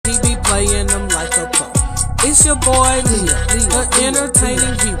It's your boy Leo, an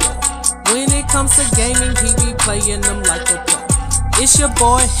entertaining hero. When it comes to gaming, he be playing them like a pro. It's your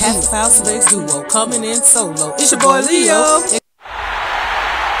boy, half house legs duo, coming in solo. It's your boy Leo.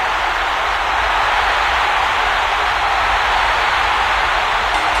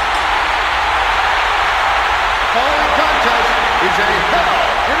 Following contest is a Hell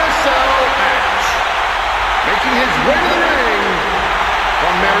in a Cell match. Making his way to the ring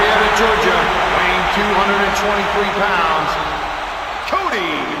from Marietta, Georgia, weighing 223 pounds,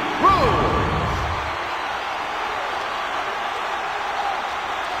 Cody Rhodes.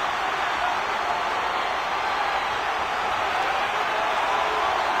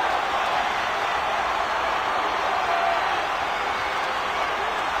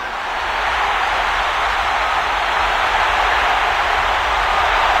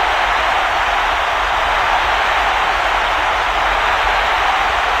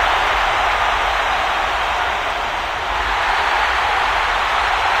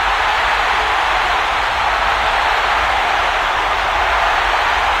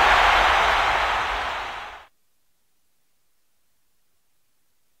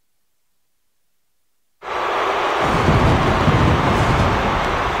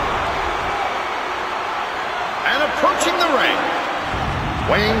 Approaching the ring,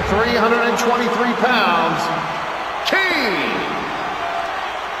 weighing 323 pounds, King.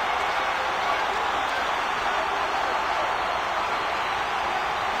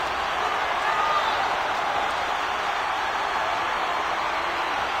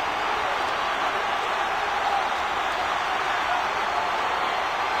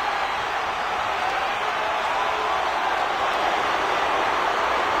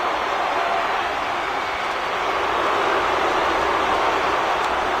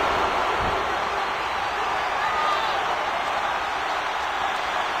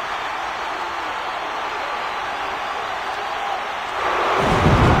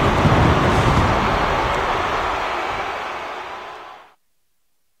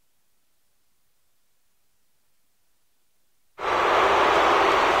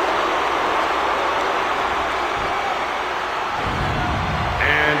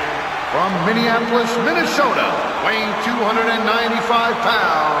 From Minneapolis, Minnesota, weighing 295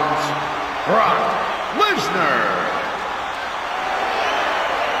 pounds, Brock Lesnar.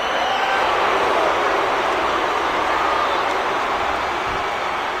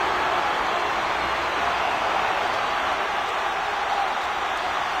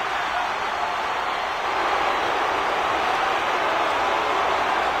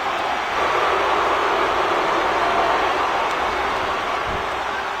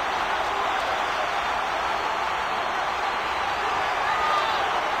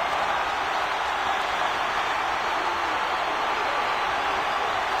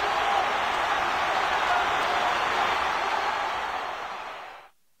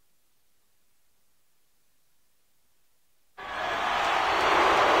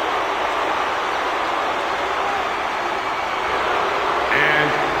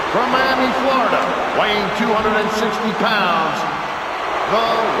 From Miami, Florida, weighing 260 pounds,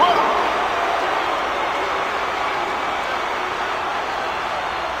 The Rock.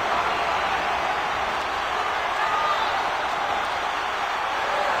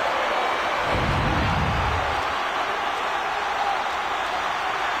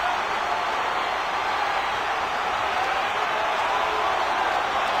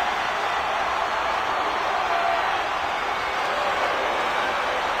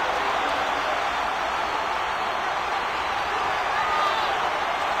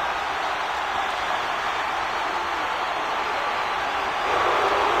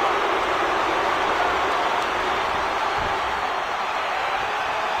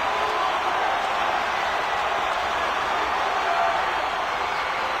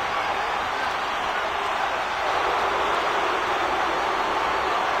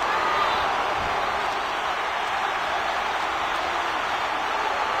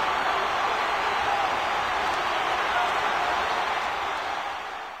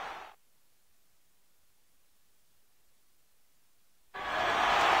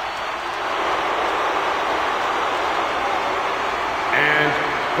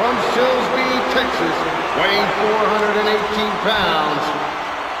 From Silsbee, Texas, weighing 418 pounds,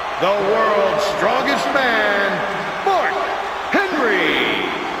 the world's strongest man, Mark Henry.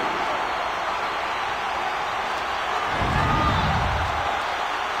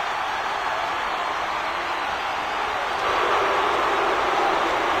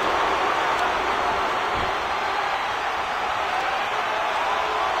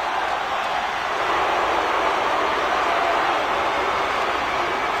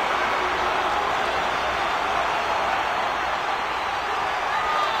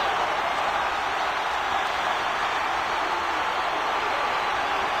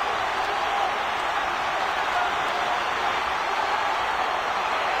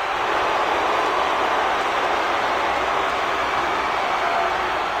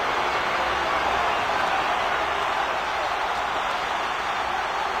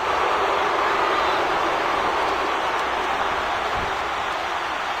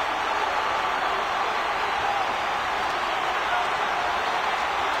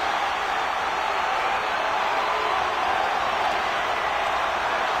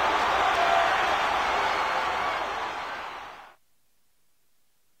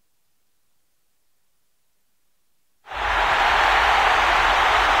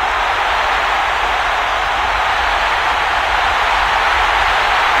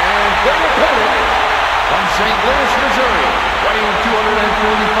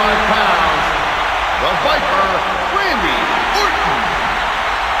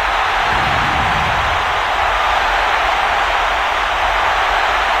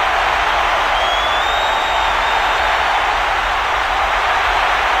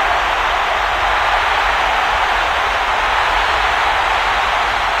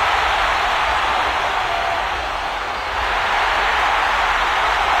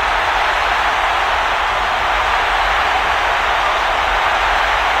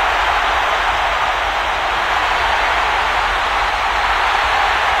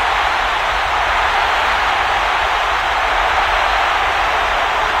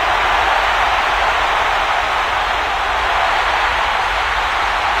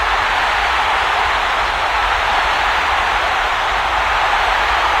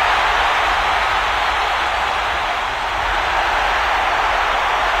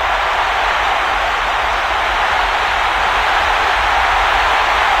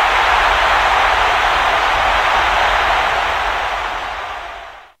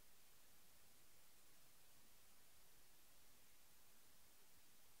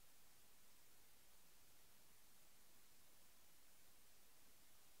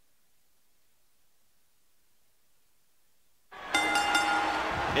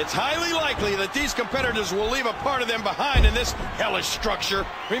 It's highly likely that these competitors will leave a part of them behind in this hellish structure.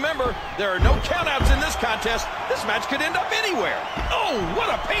 Remember, there are no countouts in this contest. This match could end up anywhere. Oh, what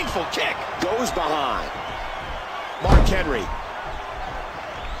a painful kick. Goes behind. Mark Henry.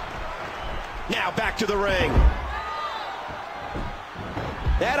 Now back to the ring.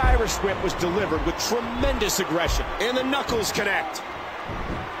 That Irish whip was delivered with tremendous aggression. And the knuckles connect.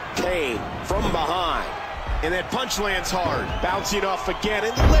 Kane from behind. And that punch lands hard. Bouncing off again,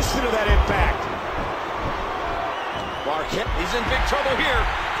 and listen to that impact. Mark Henry. He's in big trouble here.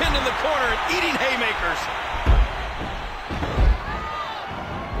 Pinned in the corner and eating haymakers.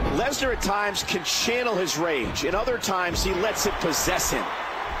 Lesnar at times can channel his rage. In other times, he lets it possess him.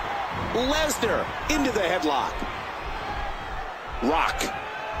 Lesnar into the headlock. Rock.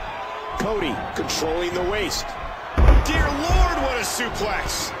 Cody controlling the waist. Dear Lord, what a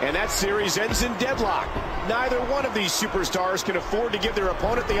suplex. And that series ends in deadlock. Neither one of these superstars can afford to give their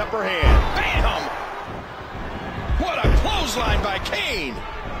opponent the upper hand. Bam! What a clothesline by Kane.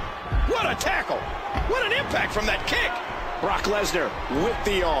 What a tackle. What an impact from that kick. Brock Lesnar with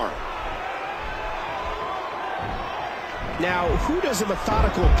the arm. Now, who does a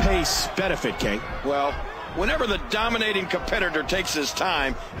methodical pace benefit, King? Well, whenever the dominating competitor takes his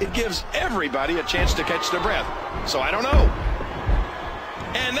time, it gives everybody a chance to catch their breath. So I don't know.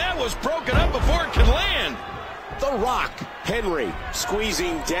 And that was broken up before it could land. The Rock. Henry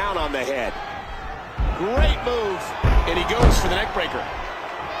squeezing down on the head. Great move. And he goes for the neck breaker.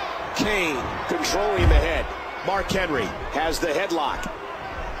 Kane controlling the head. Mark Henry has the headlock.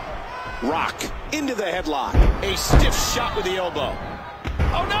 Rock into the headlock. A stiff shot with the elbow.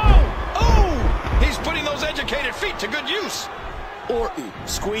 Oh, no! Oh! He's putting those educated feet to good use. Orton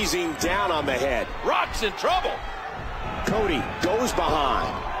squeezing down on the head. Rock's in trouble. Cody goes behind.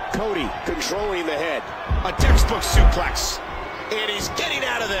 Cody controlling the head. A textbook suplex. And he's getting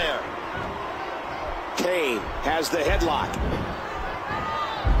out of there. Kane has the headlock.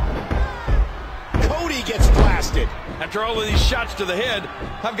 Cody gets blasted. After all of these shots to the head,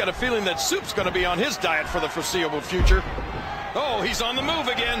 I've got a feeling that Soup's going to be on his diet for the foreseeable future. Oh, he's on the move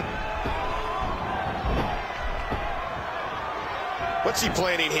again. What's he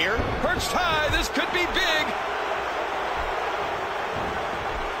planning here? Perched high, this could be big.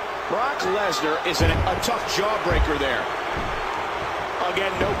 Brock Lesnar is a tough jawbreaker there.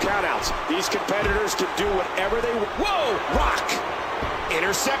 Again, no countouts. These competitors can do whatever they want. Whoa! Rock!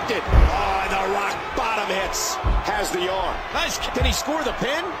 Intercepted. Oh, the Rock bottom hits. Has the arm. Nice. Can he score the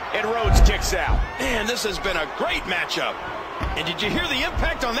pin? And Rhodes kicks out. Man, this has been a great matchup. And did you hear the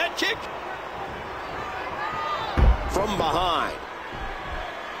impact on that kick? From behind.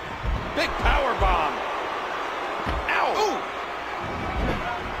 Big power bomb. Ow! Ooh.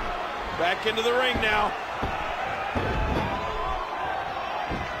 Back into the ring now.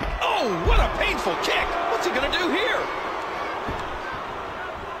 Oh, what a painful kick. What's he going to do here?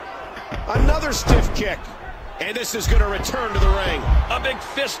 Another stiff kick. And this is going to return to the ring. A big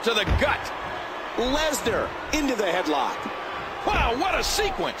fist to the gut. Lesnar into the headlock. Wow, what a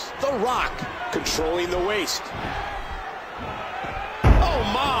sequence. The Rock controlling the waist. Oh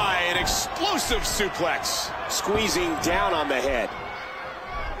my, an explosive suplex. Squeezing down on the head.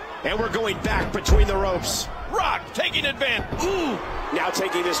 And we're going back between the ropes. Rock taking advantage. Ooh. Now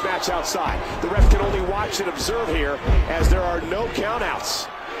taking this match outside. The ref can only watch and observe here as there are no countouts.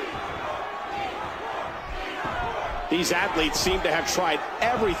 These athletes seem to have tried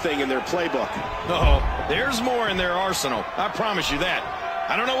everything in their playbook. Oh, there's more in their arsenal. I promise you that.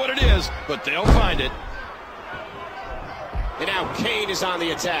 I don't know what it is, but they'll find it. And now Kane is on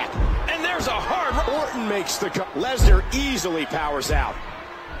the attack. And there's a hard... Orton makes the cut. Lesnar easily powers out.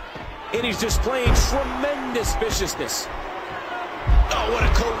 And he's displaying tremendous viciousness. Oh, what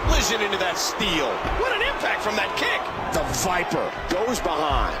a collision into that steel. What an impact from that kick. The Viper goes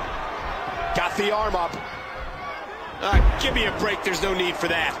behind. Got the arm up. Give me a break. There's no need for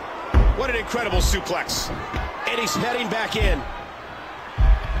that. What an incredible suplex. And he's heading back in.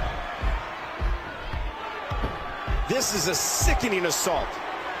 This is a sickening assault.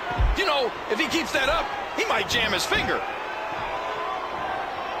 You know, if he keeps that up, he might jam his finger.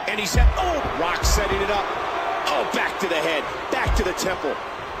 And he's Rock setting it up. Oh, back to the head. Back to the temple.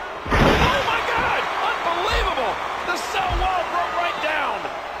 Oh, my God. Unbelievable. The cell wall broke right down.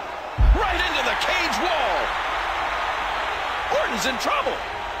 Right into the cage wall. Orton's in trouble.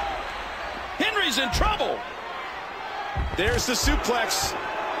 Henry's in trouble. There's the suplex.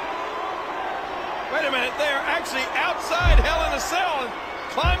 Wait a minute. They're actually outside Hell in a Cell and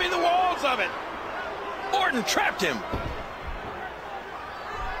climbing the walls of it. Orton trapped him.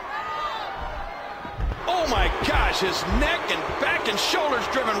 Oh, my gosh, his neck and back and shoulders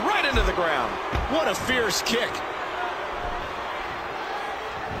driven right into the ground. What a fierce kick.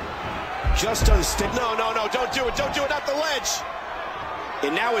 Just unstable. No, don't do it. Don't do it at the ledge.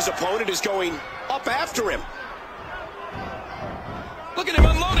 And now his opponent is going up after him. Look at him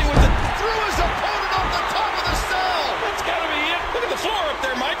unloading with it. Threw his opponent off the top of the cell. That's got to be it. Look at the floor up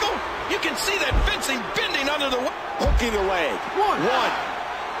there, Michael. You can see that fencing bending under the... Hooking the leg. One.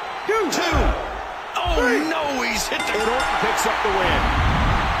 Two. Oh, three. No, he's hit the... And Orton picks up the win.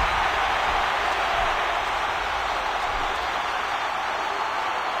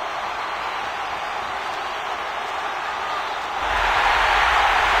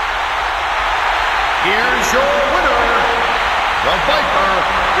 Here's your winner, the Viper,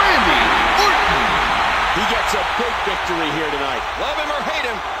 Randy Orton. He gets a big victory here tonight. Love him or hate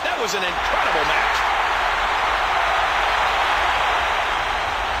him, that was an incredible match.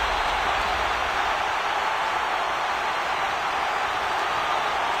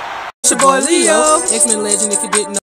 It's your boy Leo, X-Men legend if you didn't know.